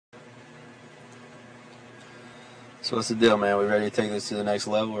So what's the deal, man? We ready to take this to the next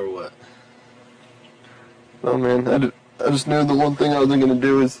level or what? No, man. I just knew the one thing I wasn't going to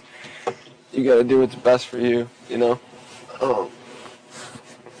do is you got to do what's best for you, you know?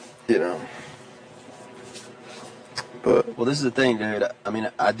 You know. But Well, this is the thing, dude. I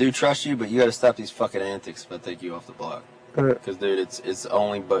mean, I do trust you, but you got to stop these fucking antics if I take you off the block. Because, dude, it's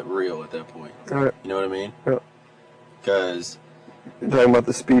only but real at that point. You know what I mean? Yeah. Because... You're talking about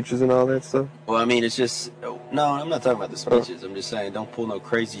the speeches and all that stuff? Well, I mean, it's just... No, I'm not talking about the speeches. I'm just saying don't pull no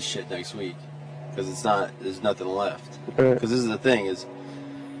crazy shit next week. Because there's nothing left. Because this is the thing, is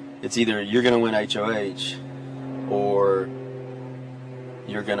it's either you're going to win HOH or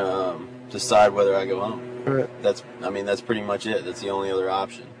you're going to decide whether I go home. That's pretty much it. That's the only other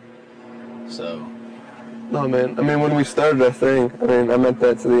option. So... No, man. I mean, when we started that thing, I mean, I meant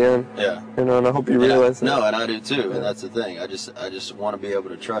that to the end. Yeah. You know, and I hope you realize that. No, and I do too, and that's the thing. I just want to be able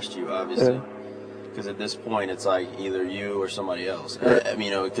to trust you, obviously. Because at this point, it's like either you or somebody else. I mean,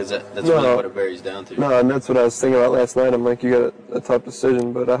 you know, because that's really what it varies down to. No, and that's what I was thinking about last night. I'm like, you got a tough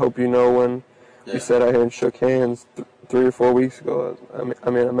decision, but I hope you know when we sat out here and shook hands 3 or 4 weeks ago. I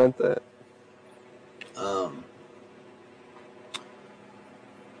mean, I meant that.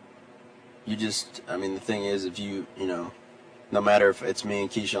 You just, I mean, the thing is, if you know, no matter if it's me and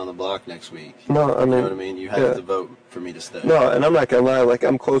Keisha on the block next week, no, I mean, you know what I mean? You have to vote for me to stay. No, and I'm not going to lie, like,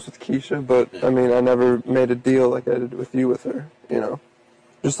 I'm close with Keisha, but, I mean, I never made a deal like I did with you with her, you know?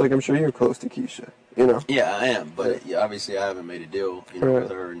 Just like I'm sure you're close to Keisha, you know? Yeah, I am, but obviously I haven't made a deal, you know, with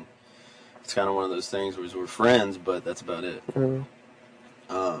her, and it's kind of one of those things where we're friends, but that's about it.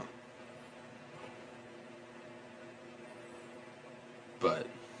 But...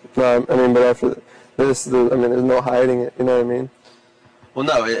 No, I mean, but after this, I mean, there's no hiding it, you know what I mean? Well,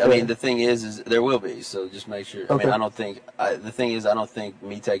 no, I mean, the thing is there will be, so just make sure. I mean, I don't think, the thing is, I don't think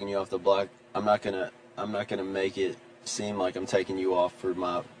me taking you off the block, I'm not gonna make it seem like I'm taking you off for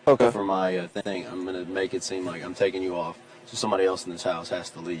my, thing. I'm gonna make it seem like I'm taking you off, so somebody else in this house has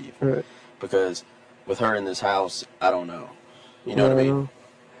to leave. Because with her in this house, I don't know. You know what I mean?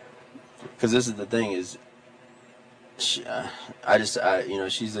 Because this is the thing is, you know,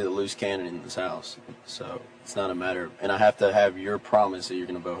 she's a loose cannon in this house, so it's not a matter of, and I have to have your promise that you're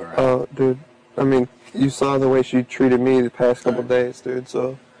going to vote her out. Oh, dude. I mean, you saw the way she treated me the past couple days, dude,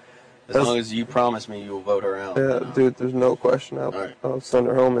 so. As long as you promise me you will vote her out. Yeah, dude, there's no question. I'll send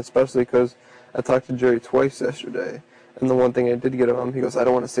her home, especially because I talked to Jerry twice yesterday, and the one thing I did get him, he goes, I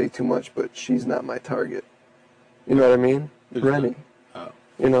don't want to say too much, but she's not my target. You know what I mean? Renny.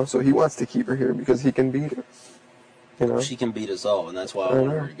 You know, so he wants to keep her here because he can beat her. You know? She can beat us all, and that's why I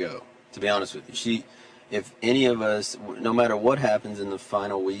want her to go. To be honest with you, if any of us, no matter what happens in the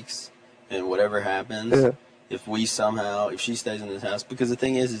final weeks, and whatever happens, if she stays in this house, because the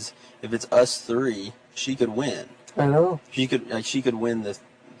thing is if it's us three, she could win. I know. She could win the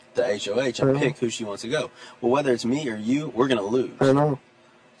HOH and pick who she wants to go. Well, whether it's me or you, we're gonna lose. I know.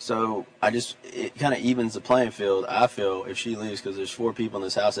 So it kind of evens the playing field. I feel if she leaves, because there's 4 people in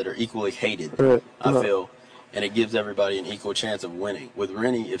this house that are equally hated. I feel. And it gives everybody an equal chance of winning. With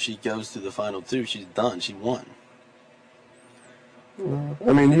Renny, if she goes to the final 2, she's done. She won.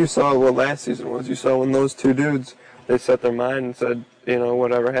 I mean, you saw what last season was. You saw when those 2 dudes, they set their mind and said, you know,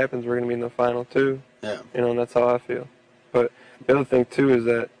 whatever happens, we're going to be in the final 2. Yeah. You know, and that's how I feel. But the other thing, too, is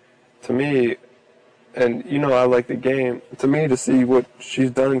that, to me, and, you know, I like the game, to me, to see what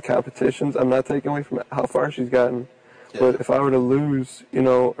she's done in competitions, I'm not taking away from how far she's gotten. But if I were to lose, you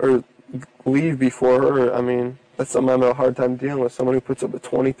know, or leave before her, I mean, that's something I'm having a hard time dealing with. Someone who puts up a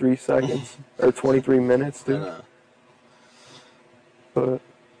 23 seconds or 23 minutes, dude. But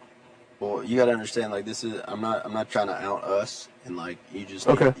well, you gotta understand, like, this is I'm not trying to out us, and like you just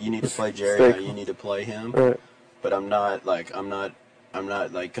you need to play Jerry, now you need to play him. But I'm not like coming out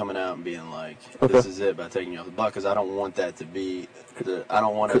and being like this is it by taking you off the block, because I don't want that to be I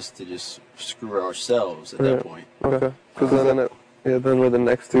don't want us to just screw ourselves at that point. Because then we're the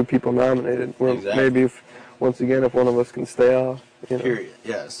next 2 people nominated. Maybe once again, if one of us can stay off. You know. Period.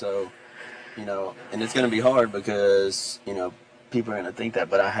 Yeah. So, you know, and it's going to be hard because, you know, people are going to think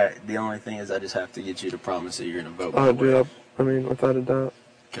that. But the only thing is I just have to get you to promise that you're going to vote. Oh, dude. I mean, without a doubt.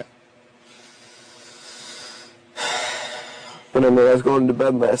 Okay. But I mean, I was going to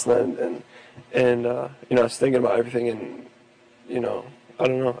bed last night and you know, I was thinking about everything, and, you know, I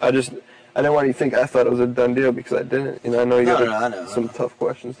don't know. I didn't want you to think I thought it was a done deal, because I didn't. You know, I know you got some tough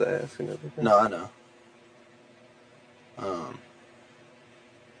questions to ask and everything. No, I know.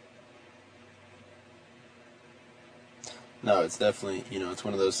 No, it's definitely, you know, it's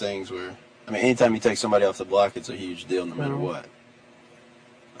one of those things where, I mean, anytime you take somebody off the block, it's a huge deal no matter what.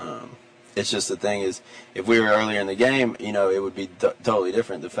 It's just the thing is, if we were earlier in the game, you know, it would be totally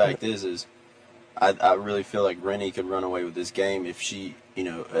different. The fact is I really feel like Renny could run away with this game if she, you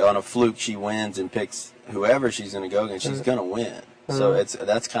know, on a fluke she wins and picks whoever she's going to go against, she's going to win. So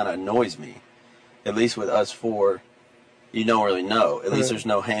that's kind of annoys me. At least with us four, you don't really know. At least there's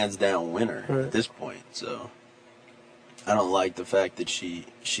no hands down winner at this point. So I don't like the fact that she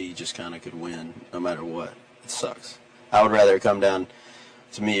just kind of could win no matter what. It sucks. I would rather it come down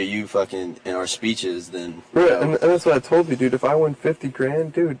to me or you fucking in our speeches than... Right, and that's what I told you, dude. If I win 50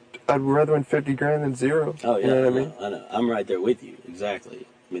 grand, dude, I'd rather win 50 grand than zero. Oh, yeah. You know what I mean? I know. I'm right there with you. Exactly.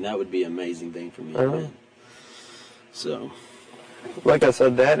 I mean, that would be an amazing thing for me to win. So... Like I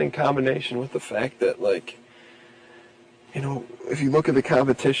said, that in combination with the fact that, like, you know, if you look at the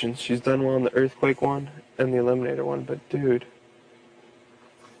competitions, she's done well in the Earthquake one and the Eliminator one, but, dude,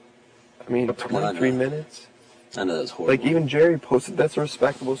 I mean, 23 minutes? I know that's horrible. Like, even Jerry posted, that's a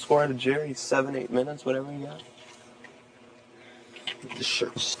respectable score out of Jerry, 7-8 minutes, whatever he got. This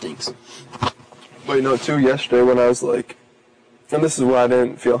shirt stinks. But, you know, too, yesterday when I was like, and this is why I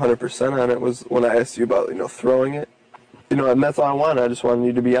didn't feel 100% on it, was when I asked you about, you know, throwing it. You know, and that's all I wanted. I just wanted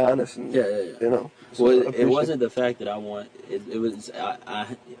you to be honest. And, yeah. You know. So well, it wasn't the fact that I want. It was.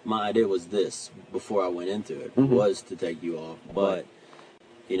 My idea was this before I went into it was to take you off, but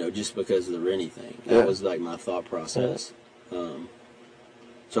you know, just because of the Renny thing, that was like my thought process. So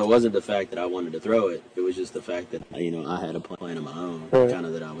it wasn't the fact that I wanted to throw it. It was just the fact that you know I had a plan of my own, kind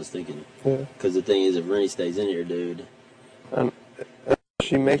of that I was thinking. Because the thing is, if Renny stays in here, dude.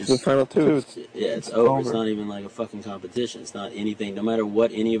 She makes the final two. It's over. It's not even like a fucking competition. It's not anything. No matter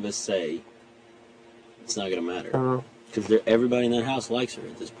what any of us say, it's not going to matter. Because everybody in that house likes her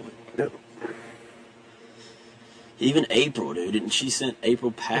at this point. Yep. Even April, dude. And she sent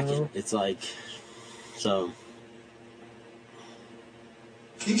April packing. It's like, so.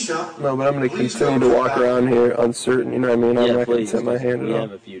 Keisha. No, but I'm going to continue to walk around here uncertain. You know what I mean? I'm not going to tip my hand We at all.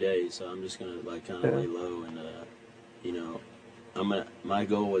 have a few days, so I'm just going to like kind of lay low and, you know. My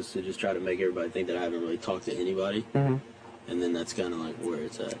goal was to just try to make everybody think that I haven't really talked to anybody, and then that's kind of like where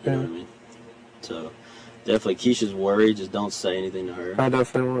it's at. You know what I mean? So definitely, Keisha's worried. Just don't say anything to her. I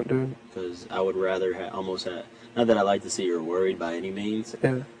definitely won't, dude. Because I would rather almost have. Not that I like to see her worried by any means.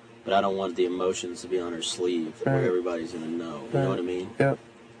 Yeah. But I don't want the emotions to be on her sleeve where everybody's gonna know. You know what I mean? Yep.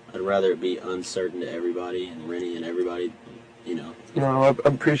 I'd rather it be uncertain to everybody and Renny and everybody. You know. No, I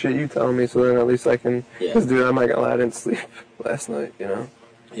appreciate you telling me, so then at least I can. Because, dude, I'm not gonna lie, I didn't sleep last night. You know.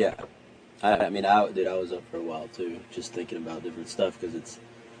 Yeah. I mean, I was up for a while too, just thinking about different stuff because it's,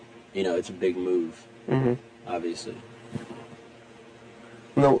 you know, it's a big move. Obviously.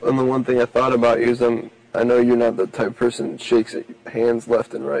 No, and the one thing I thought about you is I know you're not the type of person that shakes hands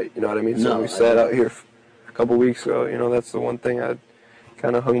left and right. You know what I mean? So when we sat out here a couple weeks ago, you know, that's the one thing I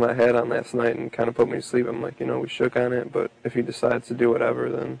kind of hung my head on last night and kind of put me to sleep. I'm like, you know, we shook on it, but if he decides to do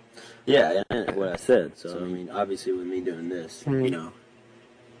whatever, then... Yeah, and what I said. So, I mean, obviously with me doing this, you know.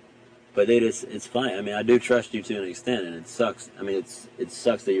 But it's fine. I mean, I do trust you to an extent, and it sucks. I mean, it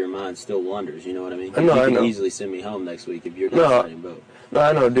sucks that your mind still wanders, you know what I mean? No, you can easily send me home next week if you're not fighting both. No,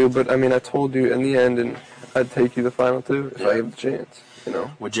 I know, dude, but I mean, I told you in the end, and I'd take you the final two if I have the chance, you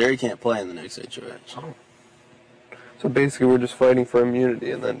know? Well, Jerry can't play in the next HOH. Oh. So basically, we're just fighting for immunity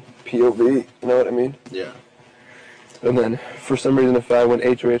and then POV, you know what I mean? Yeah. And then, for some reason, if I win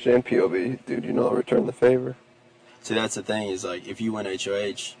HOH and POV, dude, you know I'll return the favor. See, that's the thing, is like, if you win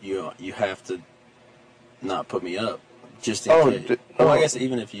HOH, you have to not put me up, just in case. Well, I guess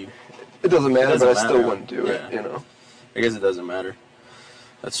even if you... It doesn't matter, but I still wouldn't do it, you know? I guess it doesn't matter.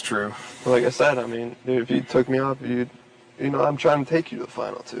 That's true. Well, like I said, I mean, dude, if you took me off, you know, I'm trying to take you to the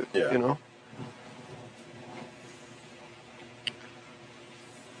final two, you know?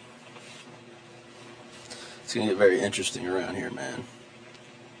 It's going to get very interesting around here, man.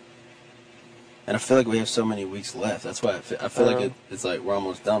 And I feel like we have so many weeks left. That's why I feel like it's like we're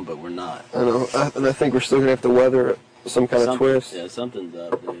almost done, but we're not. I know. And I think we're still going to have to weather some kind of twist. Yeah, something's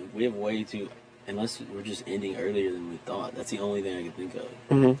up, dude. We have way too... Unless we're just ending earlier than we thought. That's the only thing I can think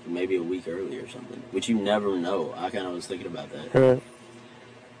of. Maybe a week early or something. Which you never know. I kind of was thinking about that. Right.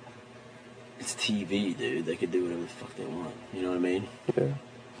 It's TV, dude. They could do whatever the fuck they want. You know what I mean? Yeah.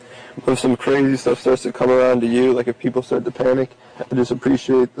 If some crazy stuff starts to come around to you, like if people start to panic, I just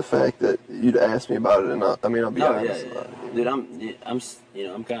appreciate the fact that you'd ask me about it, and I'll be honest about it. Dude,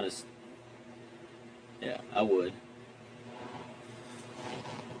 I'm kind of, I would.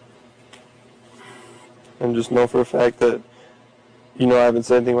 And just know for a fact that, you know, I haven't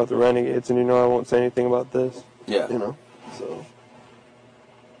said anything about the Renegades, and you know I won't say anything about this. Yeah. You know, so.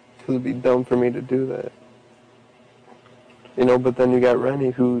 Because it'd be dumb for me to do that. You know, but then you got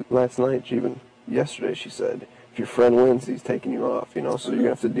Renny, who last night, yesterday, she said, if your friend wins, he's taking you off, you know, so you're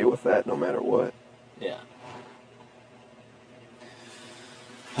going to have to deal with that no matter what. Yeah.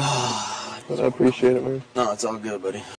 But I appreciate it, man. No, it's all good, buddy.